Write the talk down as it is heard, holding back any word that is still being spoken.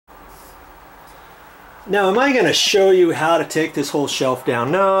Now, am I going to show you how to take this whole shelf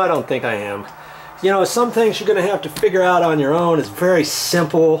down? No, I don't think I am. You know, some things you're going to have to figure out on your own. It's very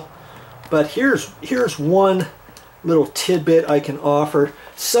simple. But here's one little tidbit I can offer.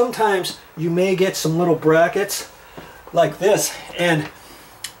 Sometimes you may get some little brackets like this, and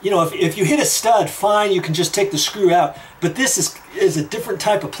you know, if you hit a stud, fine, you can just take the screw out. But this is a different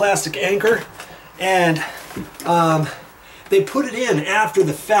type of plastic anchor, and they put it in after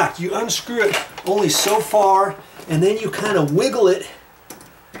the fact. You unscrew it only so far, and then you kind of wiggle it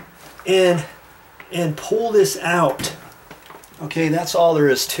and pull this out. Okay, that's all there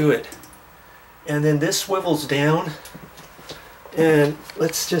is to it. And then this swivels down, and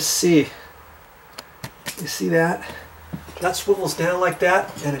let's just see. You see that? That swivels down like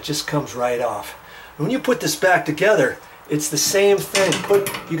that, and it just comes right off. And when you put this back together, it's the same thing.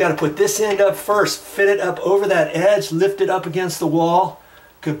 You got to put this end up first, fit it up over that edge, lift it up against the wall.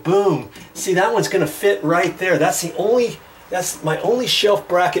 Kaboom! See, that one's going to fit right there. That's my only shelf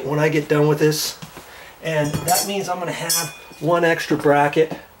bracket when I get done with this, and that means I'm going to have one extra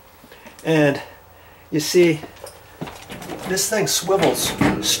bracket. And you see, this thing swivels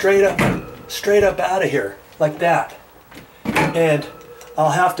straight up out of here like that. And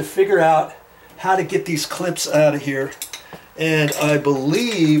I'll have to figure out how to get these clips out of here. And I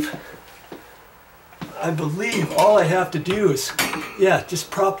believe all I have to do is, yeah,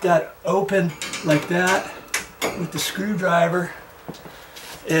 just prop that open like that with the screwdriver.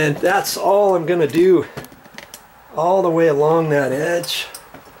 And that's all I'm going to do all the way along that edge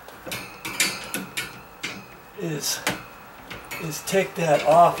is take that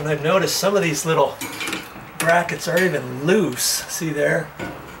off. And I've noticed some of these little brackets are even loose. See there?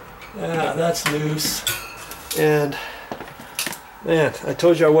 Yeah, that's loose. And man, I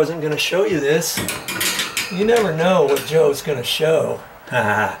told you I wasn't going to show you this. You never know what Joe's going to show.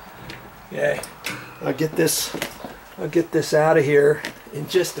 Okay, I'll get this out of here in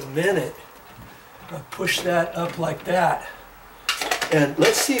just a minute. I'll push that up like that, and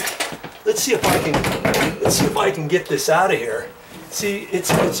let's see if I can get this out of here. See, it's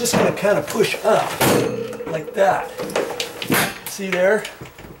just going to kind of push up like that. See there?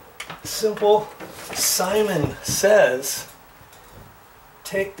 Simple. Simon Says,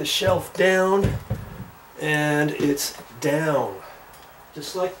 take the shelf down, and it's down.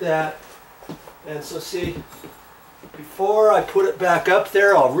 Just like that. And so see, before I put it back up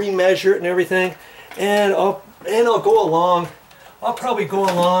there, I'll remeasure it and everything, and I'll go along. I'll probably go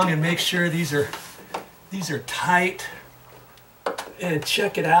along and make sure these are tight, and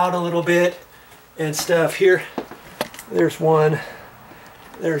check it out a little bit and stuff. Here, there's one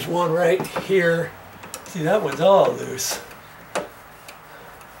right here. See, that one's all loose.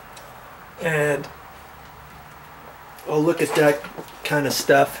 And I'll look at that kind of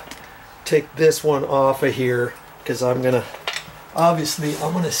stuff. Take this one off of here, because I'm gonna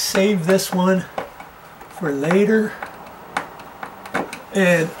save this one for later,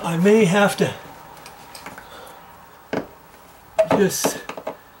 and I may have to just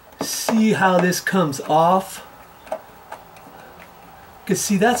see how this comes off, because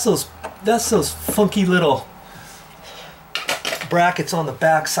see, that's those funky little brackets on the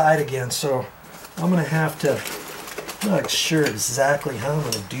back side again. So I'm gonna have to, I'm not sure exactly how I'm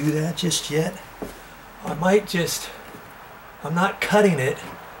gonna do that just yet. I'm not cutting it,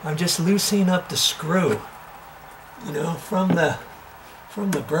 I'm just loosening up the screw, you know, from the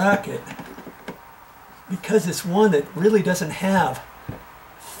bracket, because it's one that really doesn't have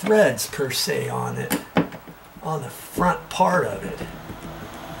threads per se on it, on the front part of it.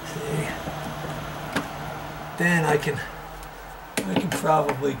 See? Then I can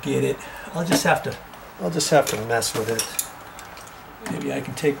probably get it. I'll just have to mess with it. Maybe I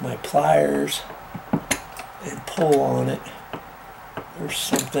can take my pliers and pull on it or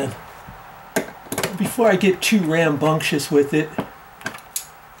something. Before I get too rambunctious with it,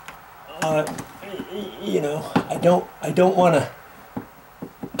 you know, I don't want to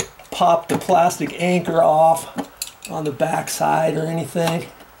pop the plastic anchor off on the back side or anything.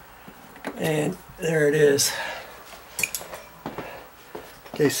 And there it is.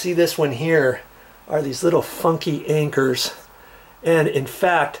 Okay, see, this one here are these little funky anchors, and in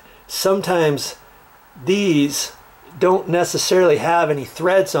fact sometimes these don't necessarily have any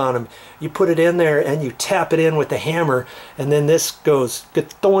threads on them. You put it in there and you tap it in with the hammer, and then this goes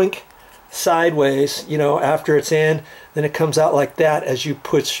doink sideways, you know, after it's in. Then it comes out like that as you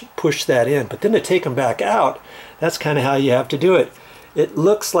push that in. But then to take them back out, that's kind of how you have to do it. It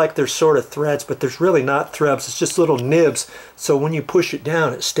looks like there's sort of threads, but there's really not threads. It's just little nibs. So when you push it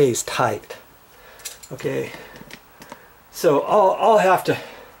down, it stays tight. Okay. So I'll have to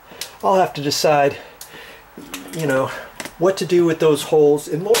decide. you know, what to do with those holes.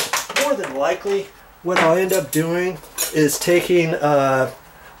 And more than likely, what I'll end up doing is taking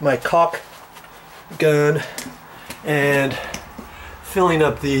my caulk gun and filling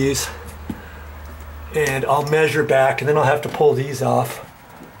up these, and I'll measure back, and then I'll have to pull these off.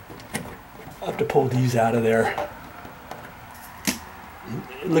 I'll have to pull these out of there.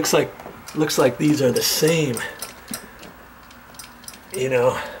 It looks like these are the same, you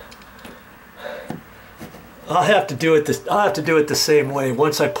know. I'll have to do it the same way.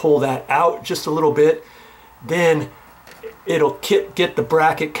 Once I pull that out just a little bit, then it'll get the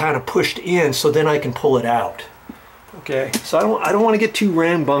bracket kind of pushed in, so then I can pull it out. Okay, so I don't want to get too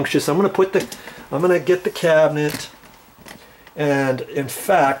rambunctious. I'm gonna get the cabinet, and in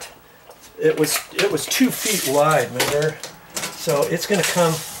fact, it was 2 feet wide, remember? So it's gonna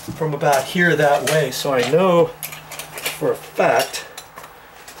come from about here that way. So I know for a fact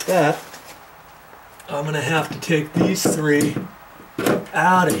that I'm gonna have to take these 3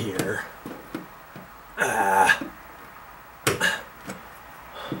 out of here.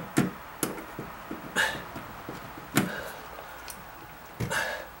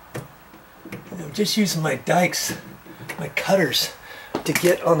 I'm just using my dikes, my cutters, to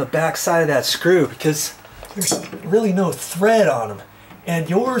get on the back side of that screw, because there's really no thread on them. And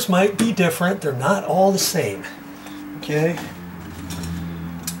yours might be different. They're not all the same. Okay?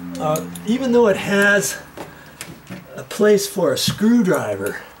 Even though it has a place for a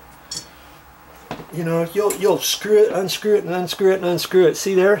screwdriver, you know, you'll screw it, unscrew it, and unscrew it, and unscrew it.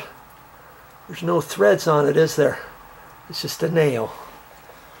 See there? There's no threads on it, is there? It's just a nail.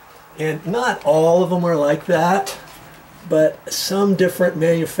 And not all of them are like that, but some different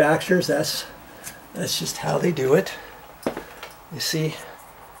manufacturers, that's just how they do it. You see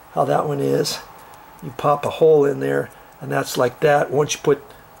how that one is? You pop a hole in there, and that's like that. Once you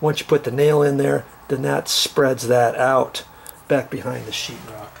put the nail in there, then that spreads that out back behind the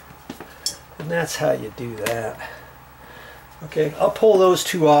sheetrock. And that's how you do that. Okay, I'll pull those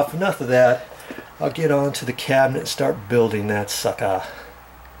 2 off. Enough of that. I'll get on to the cabinet and start building that sucker.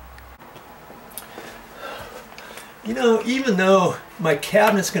 You know, even though my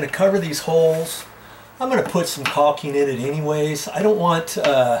cabinet's going to cover these holes, I'm going to put some caulking in it anyways. I don't want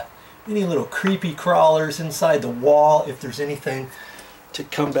any little creepy crawlers inside the wall, if there's anything to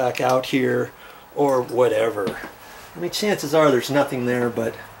come back out here or whatever. I mean, chances are there's nothing there,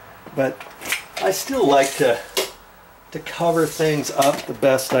 but I still like to cover things up the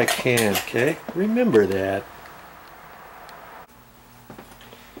best I can, okay? Remember that.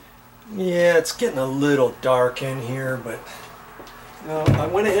 Yeah, it's getting a little dark in here, but I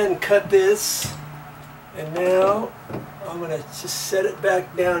went ahead and cut this, and now I'm going to just set it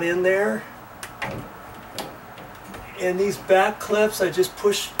back down in there. And these back clips, I just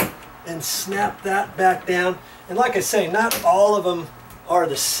push and snap that back down. And like I say, not all of them are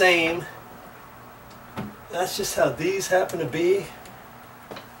the same. That's just how these happen to be.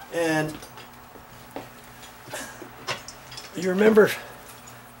 And you remember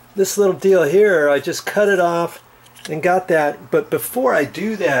this little deal here, I just cut it off and got that. But before I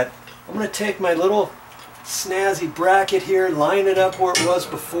do that, I'm going to take my little snazzy bracket here, line it up where it was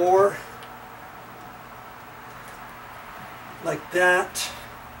before, like that,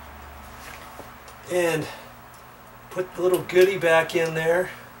 and put the little goodie back in there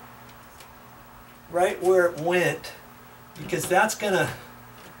right where it went, because that's gonna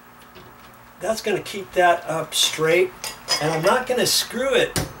keep that up straight. And I'm not gonna screw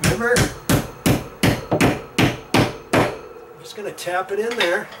it, remember? I'm just gonna tap it in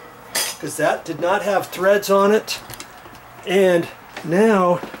there, because that did not have threads on it. And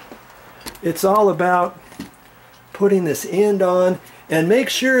now it's all about putting this end on, and make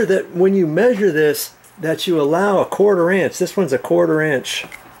sure that when you measure this that you allow a 1/4 inch. This one's a 1/4 inch.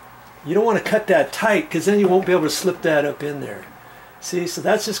 You don't want to cut that tight, because then you won't be able to slip that up in there. See, so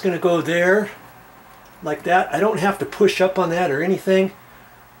that's just going to go there like that. I don't have to push up on that or anything.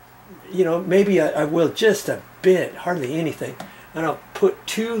 You know, maybe I will just a bit, hardly anything. And I'll put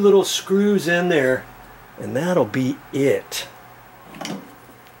 2 little screws in there, and that'll be it.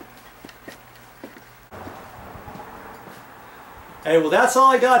 Hey, well, that's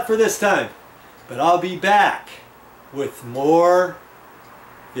all I got for this time. But I'll be back with more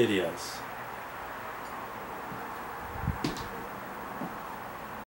videos.